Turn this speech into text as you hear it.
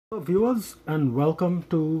Hello viewers, and welcome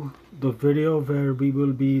to the video where we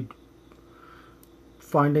will be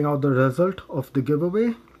finding out the result of the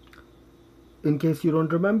giveaway. In case you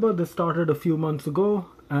don't remember, this started a few months ago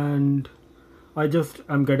and I just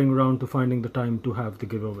am getting around to finding the time to have the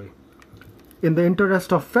giveaway. In the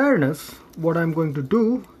interest of fairness, what I'm going to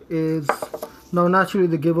do is, now naturally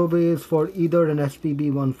the giveaway is for either an SPB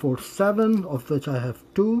 147, of which I have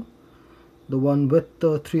two, the one with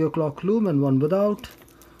the 3 o'clock lume and one without.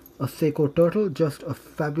 A Seiko Turtle, just a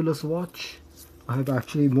fabulous watch. I have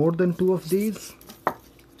actually more than two of these.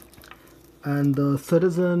 And the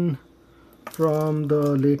Citizen from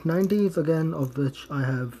the late 90s, again, of which I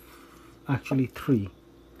have actually three.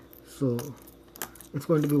 So it's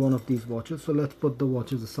going to be one of these watches. So let's put the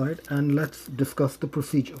watches aside and let's discuss the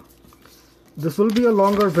procedure. This will be a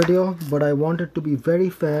longer video, but I want it to be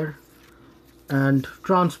very fair and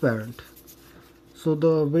transparent. So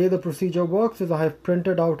the way the procedure works is I have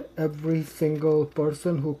printed out every single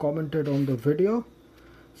person who commented on the video.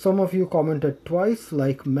 Some of you commented twice,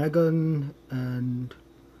 like Megan and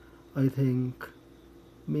I think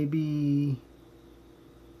maybe,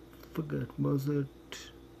 forget, was it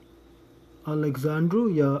Alexandru?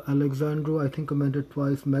 Yeah, Alexandru I think commented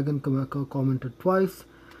twice, Megan commented twice.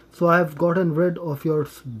 So I have gotten rid of your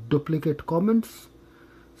duplicate comments.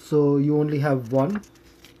 So you only have one.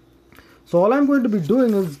 So all I'm going to be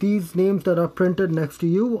doing is these names that are printed next to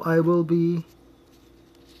you, I will be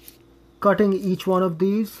cutting each one of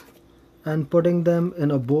these and putting them in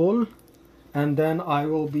a bowl, and then I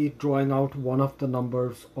will be drawing out one of the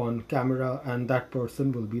numbers on camera and that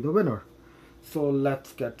person will be the winner. So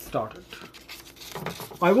let's get started.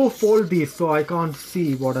 I will fold these so I can't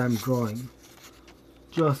see what I'm drawing.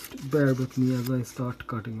 Just bear with me as I start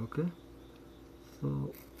cutting, okay?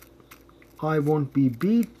 So I won't be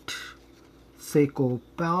beat. Seiko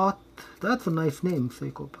Path, that's a nice name,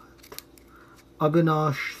 Seiko Path.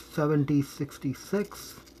 Avinash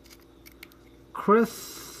 7066,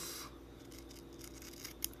 Chris,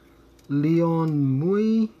 Leon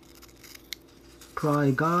Mui,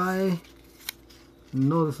 Try Guy.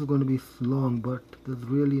 No, this is going to be long, but there's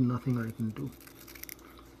really nothing I can do.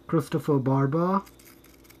 Christopher Barba,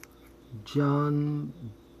 Jan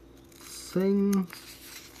Singh,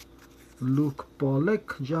 Luke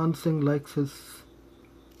Pollock. Jan Singh likes his...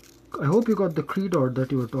 I hope you got the Creedor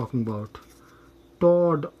that you were talking about.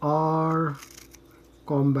 Todd R.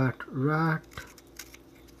 Combat Rat.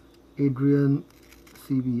 Adrian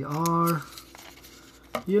CBR.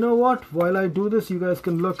 You know what? While I do this, you guys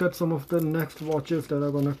can look at some of the next watches that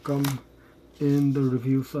are gonna come in the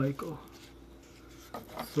review cycle.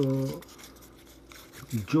 So,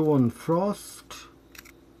 Joan Frost.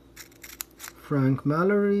 Frank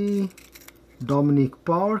Mallory. Dominique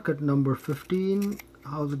Park at number 15.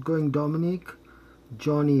 How's it going, Dominique?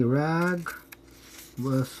 Johnny Ragg,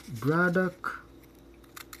 Wes Braddock,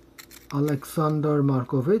 Alexander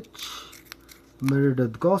Markovich,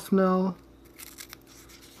 Meredith Gosnell,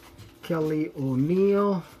 Kelly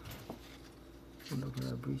O'Neill, wonder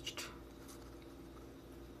where I've reached,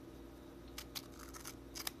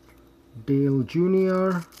 Dale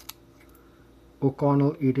Jr.,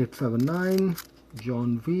 O'Connell 8879,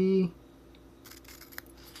 John V,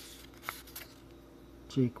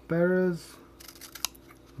 Jake Perez,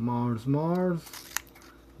 Mars,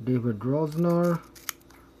 David Rosner,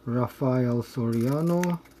 Rafael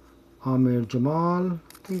Soriano, Amir Jamal,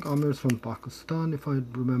 I think Amir's from Pakistan if I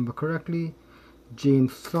remember correctly,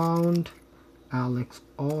 James Sound, Alex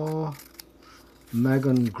Aw,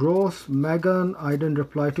 Megan Gross. Megan, I didn't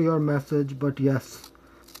reply to your message, but yes,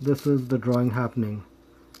 this is the drawing happening.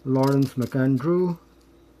 Lawrence McAndrew,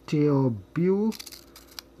 Theo Bew,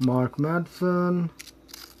 Mark Madsen,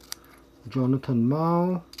 Jonathan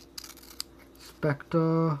Mao,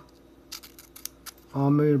 Spectre,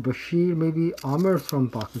 Amir Bashir, maybe Amir's from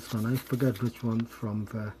Pakistan, I forget which one's from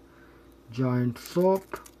where. Giant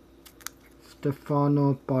Soap,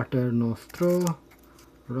 Stefano Paternostro,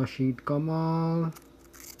 Rashid Kamal,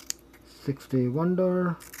 6 Day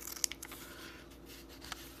Wonder,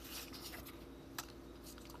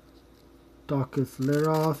 Takis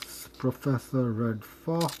Leras, Professor Red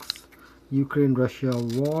Fox, Ukraine-Russia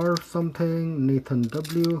War something, Nathan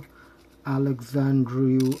W,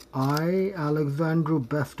 Alexandru I, Alexandru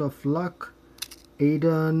Best of Luck,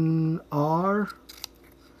 Aidan R,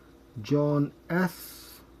 John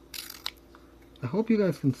S. I hope you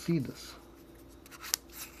guys can see this.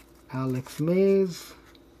 Alex Mays,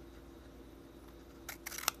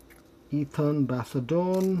 Ethan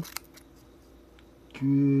Bassadone,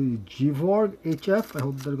 Givorg HF, I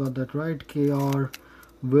hope I got that right, KR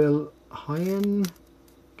Will Hyen,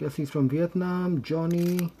 Guess he's from Vietnam.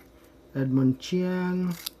 Johnny, Edmund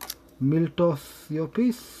Chiang, Miltos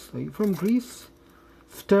Iopis. Are you from Greece?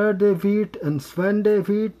 Ster de Wiet and Sven de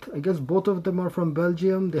Wiet. I guess both of them are from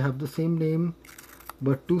Belgium. They have the same name,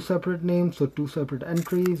 but two separate names, so two separate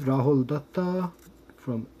entries. Rahul Datta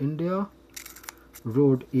from India.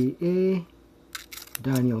 Road AA.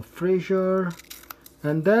 Daniel Fraser.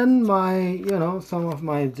 And then my, some of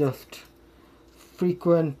my just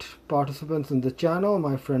frequent participants in the channel.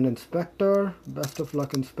 My friend Inspector. Best of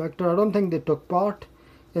luck, Inspector. I don't think they took part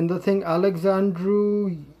in the thing.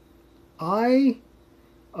 Alexandru, I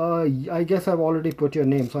guess I've already put your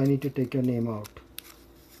name, so I need to take your name out.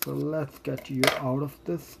 So let's get you out of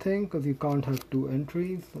this thing, because you can't have two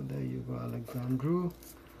entries. So there you go, Alexandru.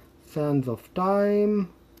 Sands of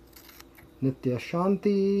Time. Nitya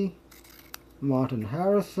Shanti. Martin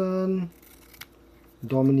Harrison.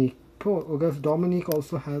 Dominique. I guess Dominique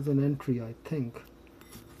also has an entry, I think.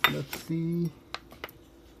 Let's see.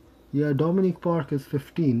 Yeah, Dominique Park is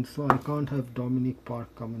 15, so I can't have Dominique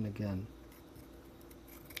Park coming again.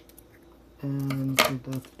 And so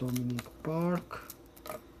that's Dominique Park.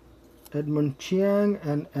 Edmund Chiang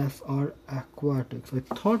and SR Aquatics. I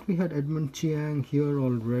thought we had Edmund Chiang here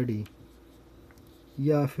already.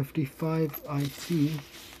 Yeah, 55 I see.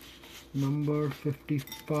 Number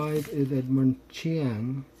 55 is Edmund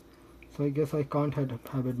Chiang. So I guess I can't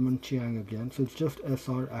have Edmund Chiang again. So it's just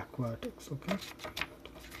SR Aquatics, okay?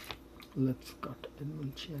 Let's cut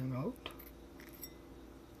Edmund Chiang out.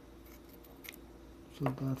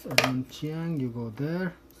 So that's Edmund Chiang, you go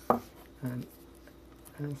there. And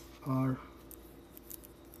SR.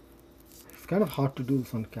 It's kind of hard to do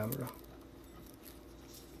this on camera.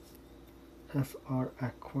 SR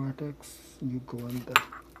Aquatics, you go in there.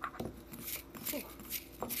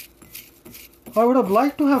 I would have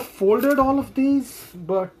liked to have folded all of these,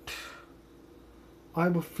 but I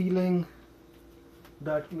have a feeling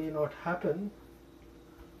that may not happen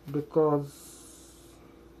because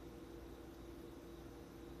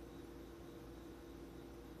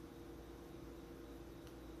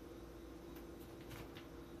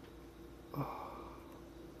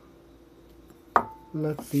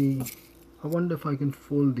let's see. I wonder if I can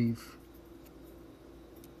fold these.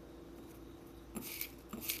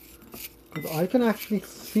 Because I can actually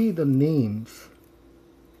see the names.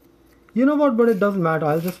 You know what, but it doesn't matter.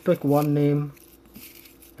 I'll just pick one name.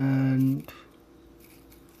 And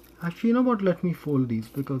actually, you know what, let me fold these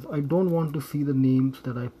because I don't want to see the names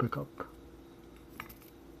that I pick up.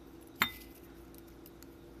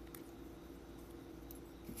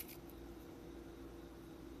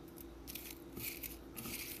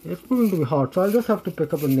 It's going to be hard, so I'll just have to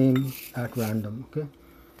pick up a name at random, okay?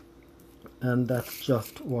 And that's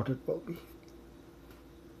just what it will be.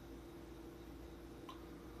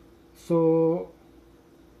 So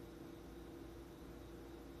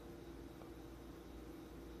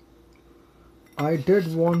I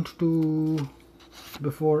did want to,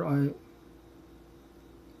 before I,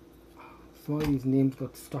 sorry, these names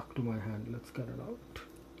got stuck to my hand. Let's get it out.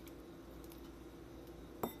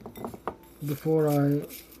 Before I,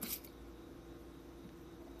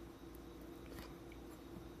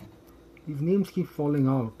 these names keep falling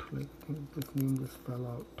out. Like this name just fell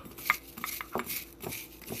out.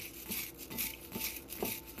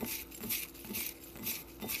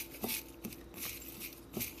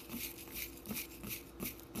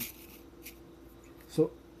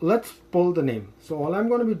 So let's pull the name. So all I'm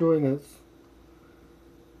going to be doing is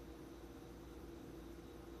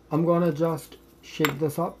I'm going to just shake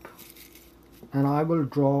this up and I will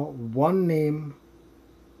draw one name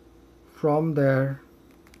from there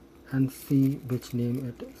and see which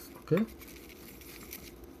name it is. Okay,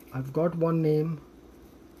 I've got one name.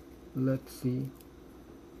 Let's see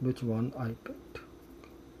which one I picked.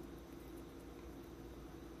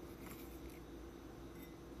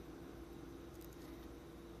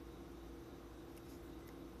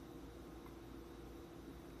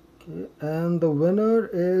 Okay, and the winner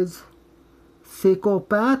is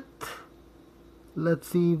Psychopath. Let's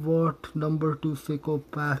see what number 2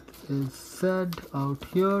 Psychopath is said out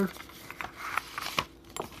here.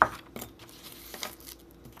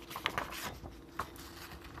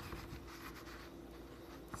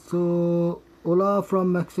 So, Ola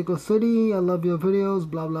from Mexico City, I love your videos,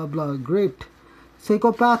 blah blah blah. Great.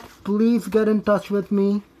 Psychopath, please get in touch with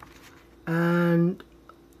me and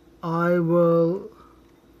I will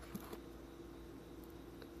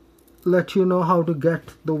let you know how to get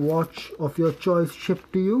the watch of your choice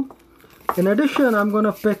shipped to you. In addition, I'm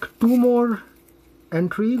gonna pick 2 more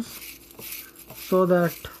entries so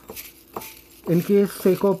that in case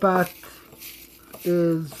Psychopath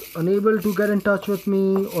is unable to get in touch with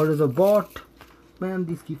me or is a bot. Man,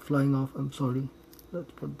 these keep flying off. I'm sorry.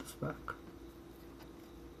 Let's put this back.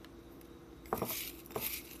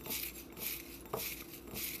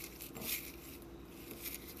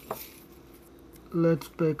 Let's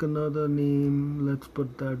pick another name. Let's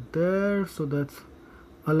put that there. So that's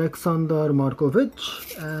Alexander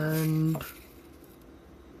Markovich, and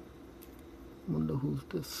wonder who's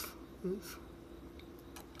this is.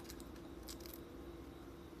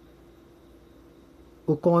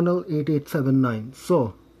 O'Connell 8879.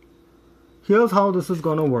 So here's how this is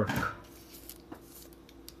gonna work.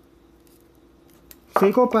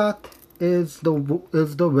 Psychopath is the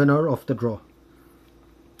winner of the draw.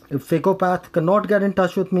 If Psychopath cannot get in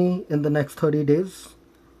touch with me in the next 30 days,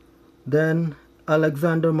 then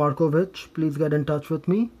Alexander Markovich, please get in touch with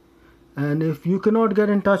me. And if you cannot get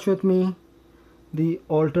in touch with me, the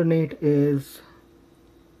alternate is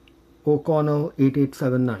O'Connell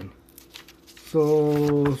 8879.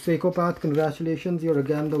 So Psychopath, congratulations, you're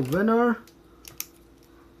again the winner.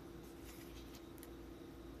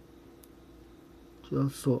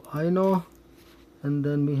 Just so I know. And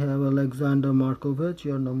then we have Alexander Markovich,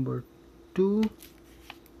 you're number 2.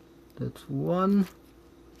 That's 1.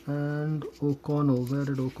 And O'Connell, where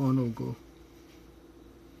did O'Connell go?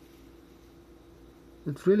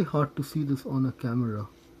 It's really hard to see this on a camera.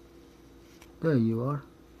 There you are.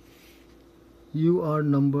 You are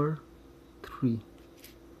number 3.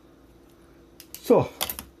 So,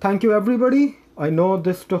 thank you everybody. I know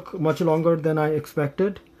this took much longer than I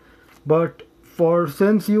expected, but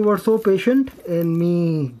since you were so patient in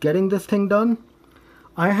me getting this thing done,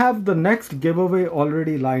 I have the next giveaway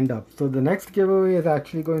already lined up. So the next giveaway is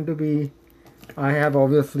actually going to be, I have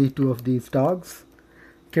obviously 2 of these dogs.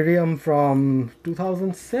 Kyrium from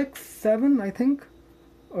 2006-7, I think,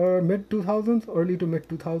 or mid 2000s, early to mid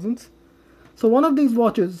 2000s. So one of these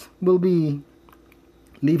watches will be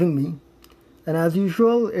leaving me, and as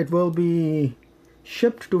usual, it will be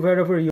shipped to wherever you